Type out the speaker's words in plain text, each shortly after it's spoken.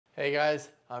Hey guys,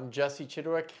 I'm Jesse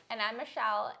Chidwick. And I'm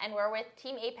Michelle, and we're with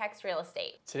Team Apex Real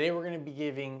Estate. Today we're going to be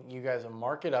giving you guys a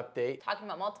market update, Talking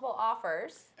about multiple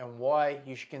offers. and why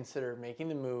you should consider making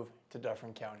the move to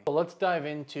Dufferin County. So let's dive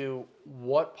into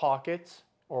what pockets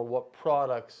or what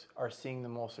products are seeing the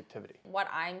most activity. What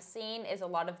I'm seeing is a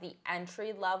lot of the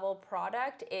entry-level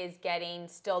product is getting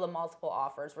still the multiple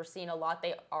offers. We're seeing a lot,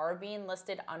 they are being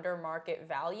listed under market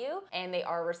value, and they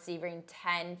are receiving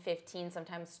 10, 15,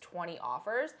 sometimes 20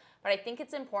 offers. But I think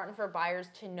it's important for buyers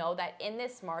to know that in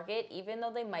this market, even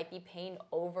though they might be paying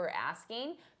over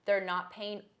asking, they're not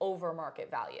paying over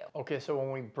market value. Okay, so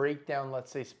when we break down,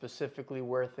 let's say specifically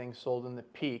where things sold in the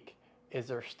peak, is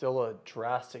there still a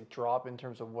drastic drop in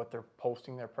terms of what they're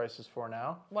posting their prices for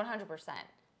now? 100%.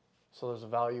 So there's a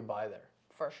value buy there.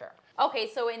 For sure. Okay,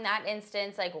 so in that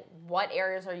instance, like what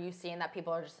areas are you seeing that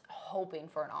people are just hoping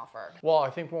for an offer? Well, I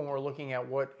think when we're looking at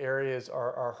what areas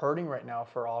are hurting right now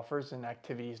for offers and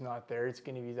activity is not there, it's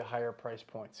going to be the higher price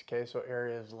points. Okay, so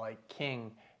areas like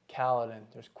King, Caledon,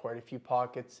 there's quite a few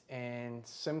pockets in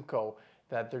Simcoe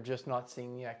that they're just not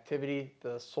seeing the activity.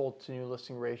 The sold to new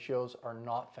listing ratios are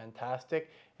not fantastic.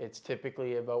 It's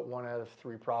typically about 1 out of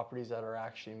 3 properties that are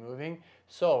actually moving.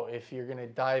 So if you're gonna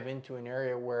dive into an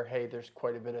area where, hey, there's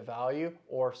quite a bit of value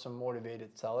or some motivated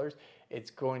sellers, it's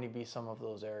going to be some of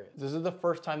those areas. This is the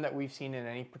first time that we've seen in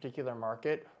any particular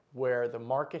market where the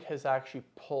market has actually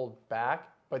pulled back,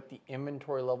 but the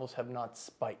inventory levels have not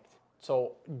spiked.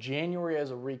 So January,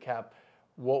 as a recap,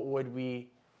 what would we,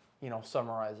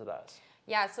 summarize it as?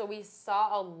 Yeah, so we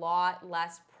saw a lot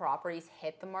less properties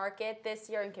hit the market this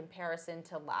year in comparison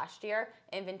to last year.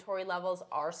 Inventory levels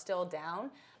are still down.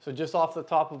 So just off the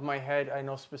top of my head, I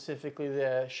know specifically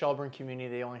the Shelburne community,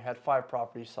 they only had 5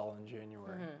 properties sell in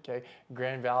January. Okay,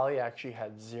 Grand Valley actually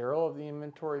had 0 of the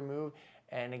inventory move.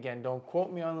 And again, don't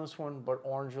quote me on this one, but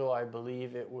Orangeville, I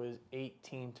believe it was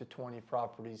 18 to 20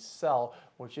 properties sell,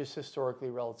 which is historically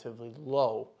relatively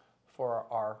low for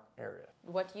our area.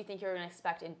 What do you think you're going to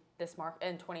expect in this market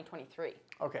in 2023?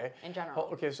 Okay. In general.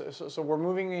 Okay, so we're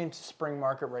moving into spring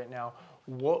market right now.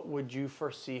 What would you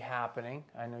foresee happening?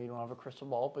 I know you don't have a crystal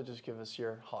ball, but just give us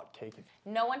your hot take.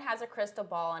 No one has a crystal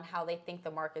ball on how they think the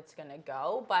market's going to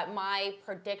go, but my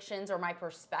predictions or my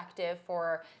perspective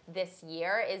for this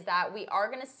year is that we are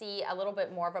going to see a little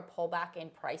bit more of a pullback in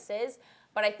prices.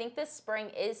 But I think this spring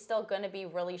is still going to be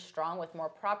really strong with more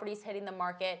properties hitting the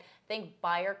market. I think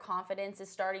buyer confidence is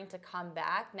starting to come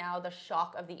back. Now the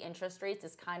shock of the interest rates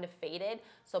is kind of faded,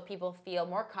 so people feel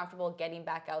more comfortable getting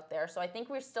back out there. So I think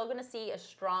we're still going to see a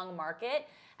strong market,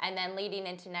 and then leading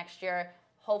into next year,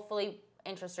 hopefully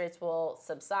interest rates will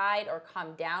subside or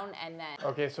come down, and then...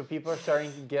 Okay, so people are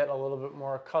starting to get a little bit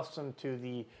more accustomed to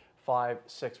the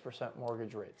 5-6%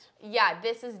 mortgage rates. Yeah,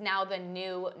 this is now the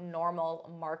new normal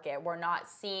market. We're not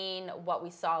seeing what we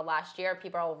saw last year.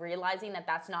 People are realizing that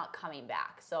that's not coming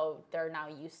back. So they're now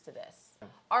used to this.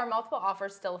 Are multiple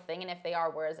offers still a thing? And if they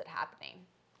are, where is it happening?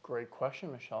 Great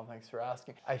question, Michelle. Thanks for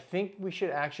asking. I think we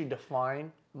should actually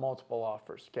define multiple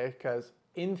offers, okay? Because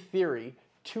in theory,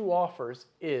 2 offers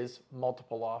is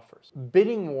multiple offers.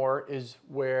 Bidding war is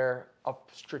where a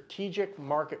strategic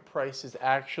market price is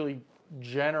actually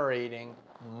generating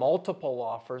multiple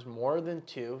offers, more than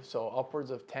 2, so upwards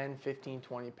of 10, 15,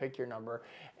 20, pick your number,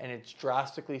 and it's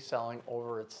drastically selling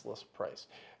over its list price.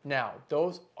 Now,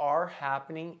 those are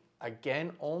happening,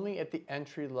 again, only at the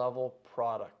entry-level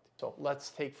product. So let's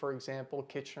take, for example,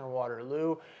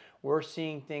 Kitchener-Waterloo. We're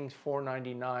seeing things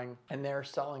 $499, and they're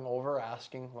selling over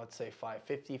asking, let's say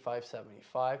 $550,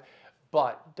 $575.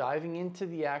 But diving into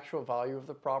the actual value of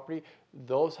the property,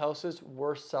 those houses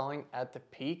were selling at the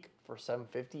peak for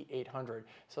 $750, $800.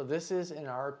 So this is, in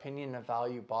our opinion, a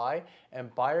value buy,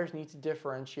 and buyers need to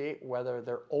differentiate whether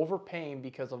they're overpaying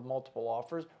because of multiple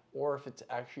offers or if it's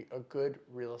actually a good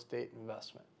real estate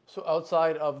investment. So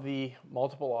outside of the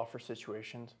multiple offer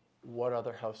situations, what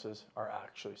other houses are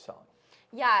actually selling?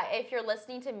 Yeah, if you're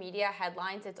listening to media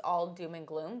headlines, it's all doom and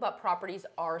gloom, but properties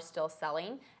are still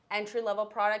selling. Entry-level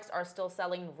products are still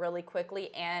selling really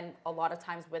quickly and a lot of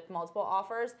times with multiple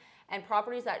offers. And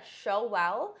properties that show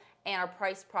well and are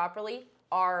priced properly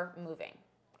are moving.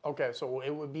 Okay, so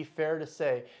it would be fair to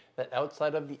say that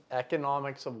outside of the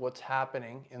economics of what's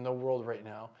happening in the world right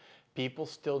now, people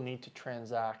still need to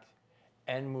transact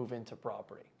and move into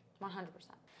property. 100%.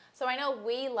 So I know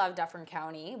we love Dufferin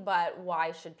County, but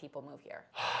why should people move here?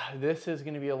 This is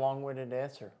going to be a long-winded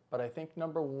answer, but I think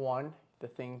number one, the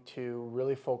thing to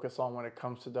really focus on when it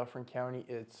comes to Dufferin County,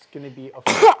 it's going to be a...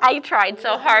 I tried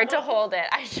so hard to hold it.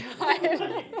 I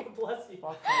tried. Bless you.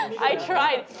 I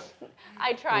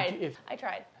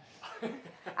tried.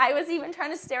 I was even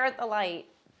trying to stare at the light.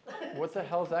 What the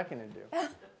hell is that going to do?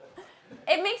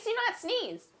 It makes you not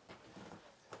sneeze.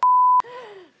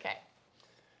 Okay.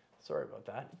 Sorry about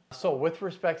that. So with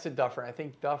respect to Dufferin, I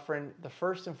think Dufferin, the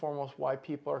first and foremost why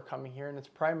people are coming here, and it's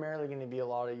primarily going to be a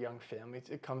lot of young families,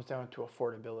 it comes down to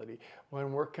affordability.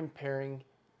 When we're comparing,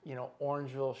 you know,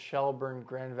 Orangeville, Shelburne,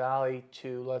 Grand Valley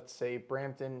to, let's say,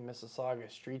 Brampton, Mississauga,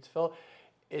 Streetsville,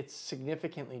 it's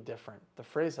significantly different. The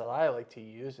phrase that I like to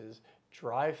use is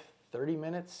drive 30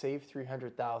 minutes, save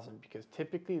 300,000, because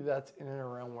typically that's in and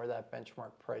around where that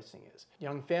benchmark pricing is.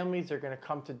 Young families are going to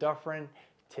come to Dufferin.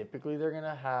 Typically they're going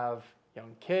to have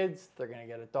young kids, they're going to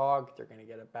get a dog, they're going to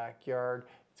get a backyard,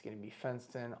 it's going to be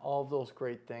fenced in, all of those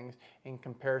great things in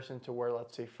comparison to where,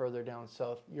 let's say, further down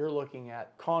south, you're looking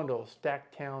at condos,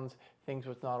 stacked towns, things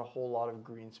with not a whole lot of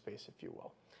green space, if you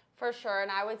will. For sure, and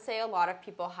I would say a lot of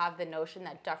people have the notion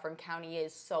that Dufferin County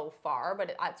is so far,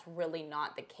 but that's really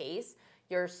not the case.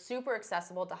 You're super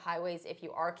accessible to highways if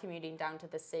you are commuting down to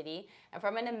the city. And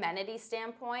from an amenity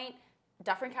standpoint,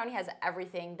 Dufferin County has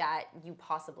everything that you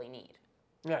possibly need.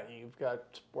 Yeah, you've got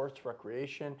sports,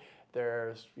 recreation,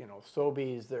 there's, you know,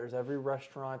 Sobeys, there's every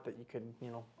restaurant that you could,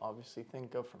 you know, obviously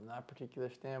think of from that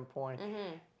particular standpoint,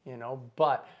 you know,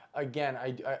 but again,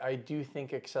 I do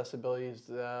think accessibility is,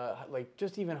 like,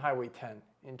 just even Highway 10,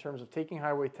 in terms of taking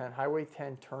Highway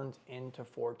 10 turns into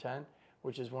 410,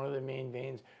 which is one of the main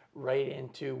veins right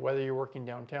into, whether you're working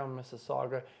downtown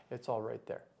Mississauga, it's all right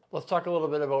there. Let's talk a little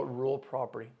bit about rural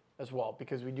property as well,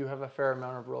 because we do have a fair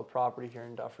amount of rural property here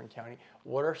in Dufferin County.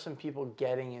 What are some people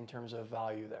getting in terms of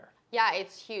value there? Yeah,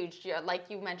 it's huge. Like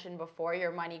you mentioned before,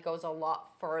 your money goes a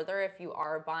lot further if you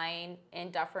are buying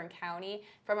in Dufferin County.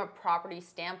 From a property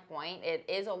standpoint, it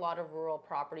is a lot of rural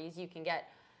properties. You can get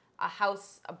a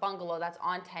house, a bungalow that's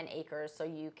on 10 acres, so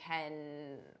you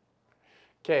can...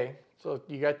 Okay, so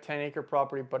you got 10-acre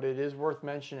property, but it is worth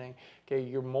mentioning, okay,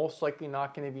 you're most likely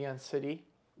not going to be on city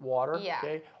water,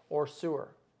 okay, or sewer.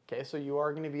 Okay, so you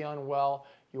are going to be on well,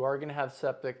 you are going to have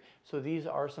septic. So these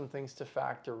are some things to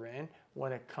factor in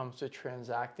when it comes to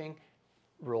transacting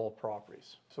rural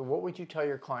properties. So what would you tell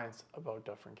your clients about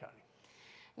Dufferin County?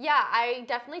 Yeah, I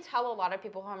definitely tell a lot of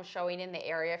people who I'm showing in the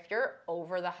area, if you're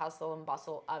over the hustle and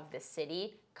bustle of the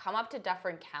city, come up to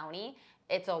Dufferin County.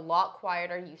 It's a lot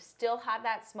quieter. You still have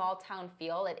that small town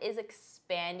feel. It is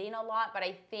expanding a lot, but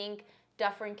I think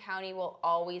Dufferin County will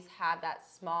always have that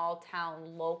small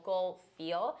town local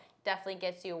feel. Definitely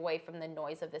gets you away from the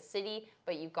noise of the city,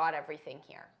 but you got everything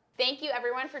here. Thank you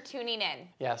everyone for tuning in.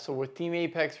 Yeah, so with Team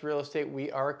Apex Real Estate,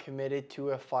 we are committed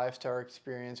to a 5-star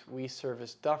experience. We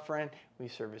service Dufferin, we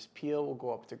service Peel, we'll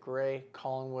go up to Gray,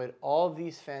 Collinwood, all of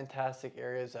these fantastic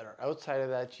areas that are outside of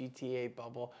that GTA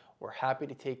bubble. We're happy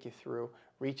to take you through.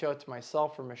 Reach out to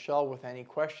myself or Michelle with any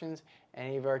questions.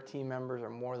 Any of our team members are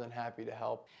more than happy to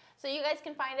help. So you guys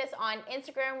can find us on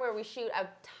Instagram, where we shoot a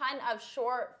ton of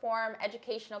short form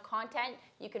educational content.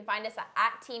 You can find us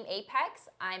at Team Apex.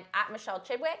 I'm at Michelle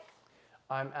Chidwick.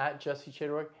 I'm at Jesse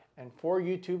Chidwick. And for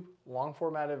YouTube, long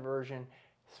formatted version,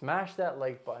 smash that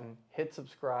like button, hit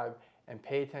subscribe, and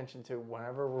pay attention to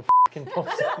whenever we're fucking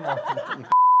posting more.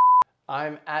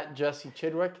 I'm at Jesse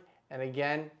Chidwick. And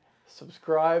again,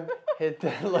 subscribe, hit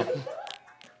that like.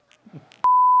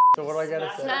 So what do I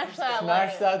gotta say?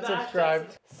 Smash that subscribe.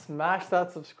 Smash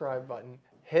that subscribe button.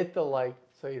 Hit the like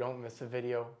so you don't miss a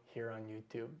video here on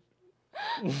YouTube.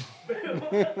 No,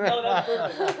 that's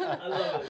perfect. I love it.